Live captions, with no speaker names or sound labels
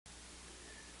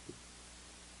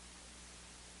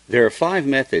There are 5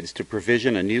 methods to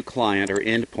provision a new client or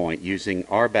endpoint using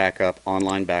RBackup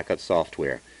online backup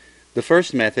software. The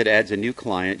first method adds a new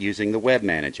client using the Web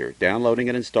Manager, downloading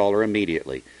an installer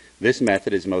immediately. This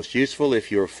method is most useful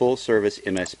if you're a full-service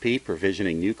MSP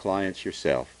provisioning new clients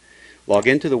yourself. Log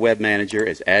into the Web Manager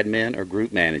as admin or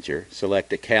group manager,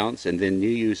 select accounts and then new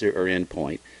user or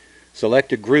endpoint.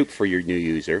 Select a group for your new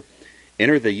user.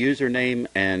 Enter the username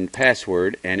and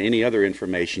password and any other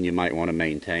information you might want to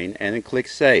maintain, and then click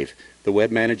Save. The Web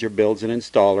Manager builds an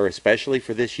installer especially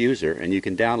for this user, and you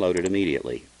can download it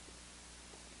immediately.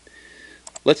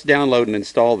 Let's download and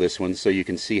install this one so you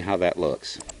can see how that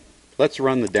looks. Let's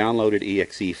run the downloaded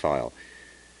exe file.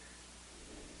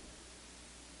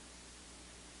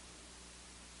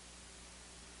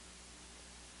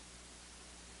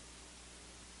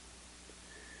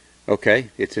 Okay,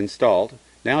 it's installed.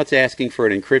 Now it's asking for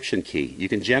an encryption key. You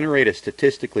can generate a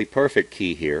statistically perfect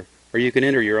key here, or you can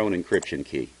enter your own encryption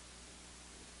key.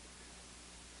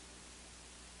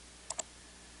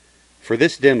 For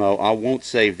this demo, I won't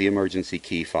save the emergency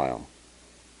key file.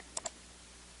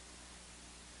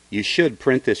 You should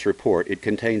print this report. It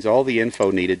contains all the info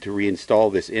needed to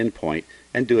reinstall this endpoint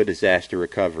and do a disaster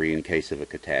recovery in case of a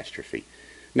catastrophe.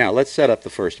 Now let's set up the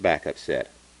first backup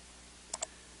set.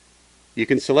 You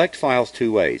can select files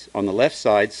 2 ways. On the left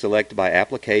side, select by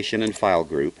application and file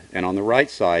group, and on the right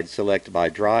side, select by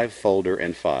drive, folder,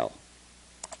 and file.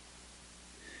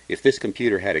 If this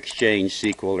computer had Exchange,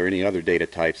 SQL, or any other data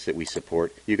types that we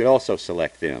support, you could also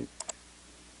select them.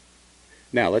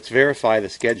 Now let's verify the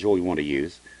schedule we want to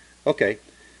use. Okay,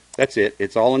 that's it.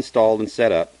 It's all installed and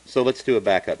set up, so let's do a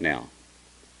backup now.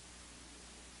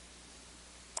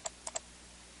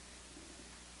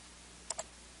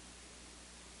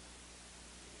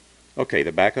 Okay,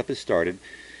 the backup is started.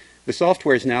 The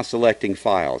software is now selecting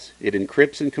files. It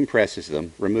encrypts and compresses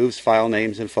them, removes file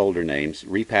names and folder names,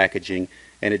 repackaging,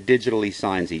 and it digitally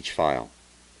signs each file.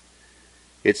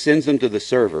 It sends them to the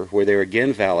server where they're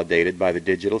again validated by the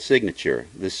digital signature.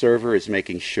 The server is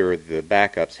making sure the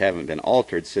backups haven't been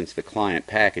altered since the client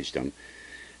packaged them,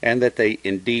 and that they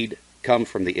indeed come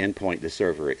from the endpoint the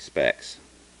server expects.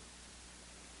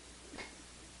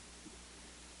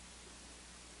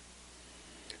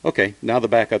 Okay, now the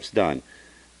backup's done.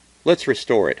 Let's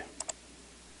restore it.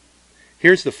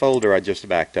 Here's the folder I just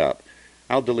backed up.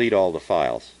 I'll delete all the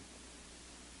files.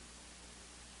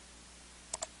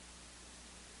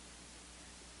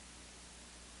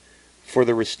 For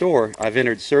the restore, I've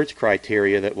entered search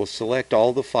criteria that will select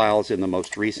all the files in the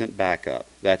most recent backup.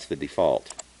 That's the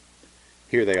default.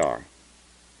 Here they are.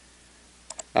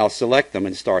 I'll select them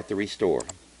and start the restore.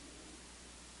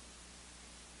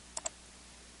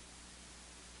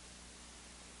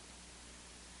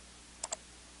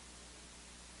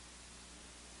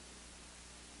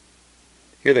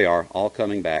 Here they are, all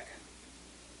coming back.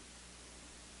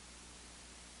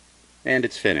 And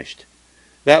it's finished.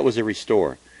 That was a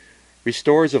restore.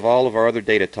 Restores of all of our other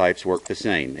data types work the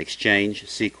same. Exchange,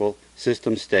 SQL,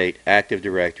 System State, Active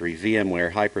Directory,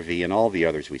 VMware, Hyper-V, and all the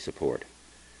others we support.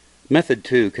 Method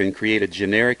 2 can create a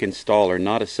generic installer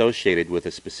not associated with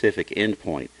a specific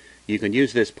endpoint. You can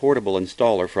use this portable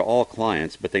installer for all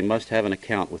clients, but they must have an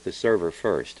account with the server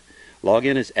first. Log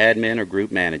in as admin or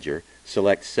group manager,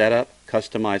 select Setup,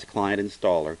 Customize Client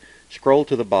Installer, scroll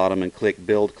to the bottom and click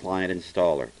Build Client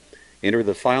Installer. Enter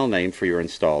the file name for your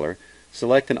installer,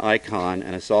 select an icon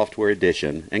and a software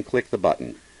edition, and click the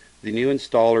button. The new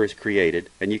installer is created,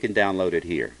 and you can download it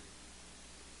here.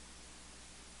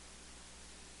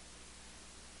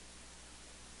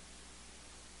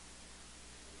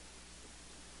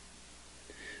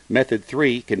 Method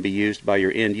 3 can be used by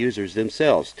your end users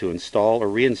themselves to install or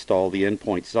reinstall the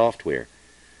endpoint software.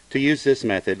 To use this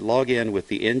method, log in with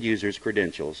the end user's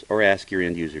credentials or ask your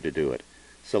end user to do it.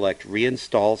 Select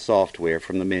Reinstall Software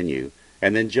from the menu,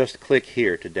 and then just click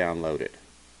here to download it.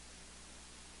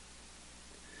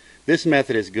 This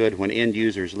method is good when end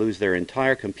users lose their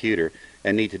entire computer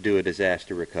and need to do a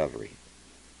disaster recovery.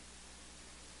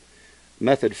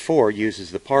 Method 4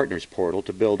 uses the Partners portal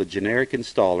to build a generic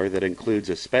installer that includes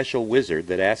a special wizard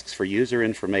that asks for user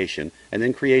information and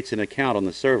then creates an account on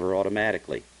the server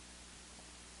automatically.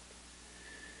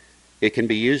 It can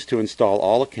be used to install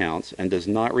all accounts and does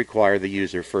not require the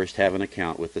user first have an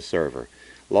account with the server.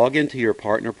 Log into your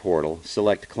partner portal,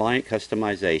 select Client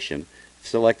Customization,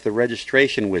 select the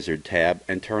Registration Wizard tab,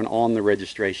 and turn on the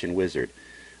Registration Wizard.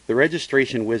 The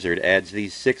Registration Wizard adds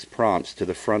these 6 prompts to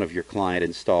the front of your client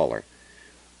installer.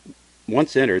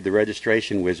 Once entered, the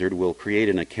Registration Wizard will create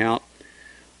an account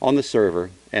on the server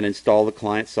and install the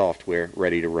client software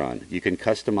ready to run. You can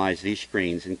customize these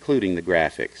screens, including the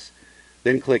graphics.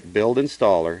 Then click Build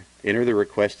Installer enter the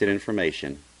requested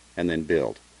information, and then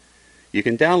build. You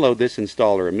can download this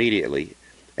installer immediately,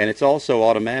 and it's also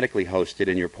automatically hosted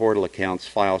in your Portal account's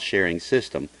file sharing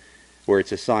system, where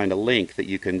it's assigned a link that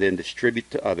you can then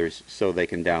distribute to others so they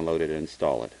can download it and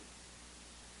install it.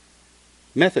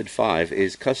 Method 5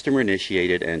 is customer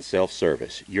initiated and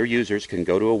self-service. Your users can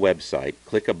go to a website,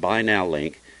 click a Buy Now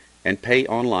link, and pay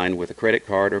online with a credit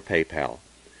card or PayPal.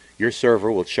 Your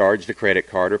server will charge the credit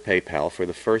card or PayPal for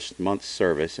the first month's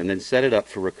service and then set it up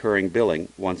for recurring billing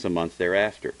once a month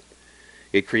thereafter.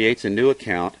 It creates a new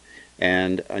account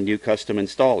and a new custom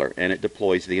installer, and it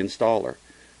deploys the installer.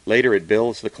 Later it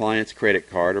bills the client's credit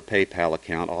card or PayPal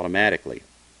account automatically.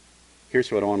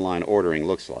 Here's what online ordering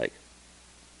looks like.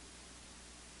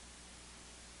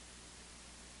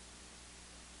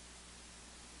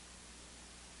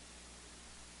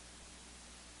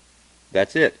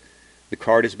 That's it. The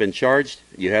card has been charged,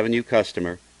 you have a new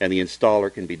customer, and the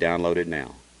installer can be downloaded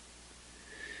now.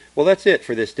 Well, that's it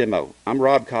for this demo. I'm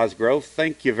Rob Cosgrove.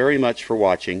 Thank you very much for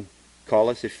watching. Call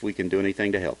us if we can do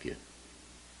anything to help you.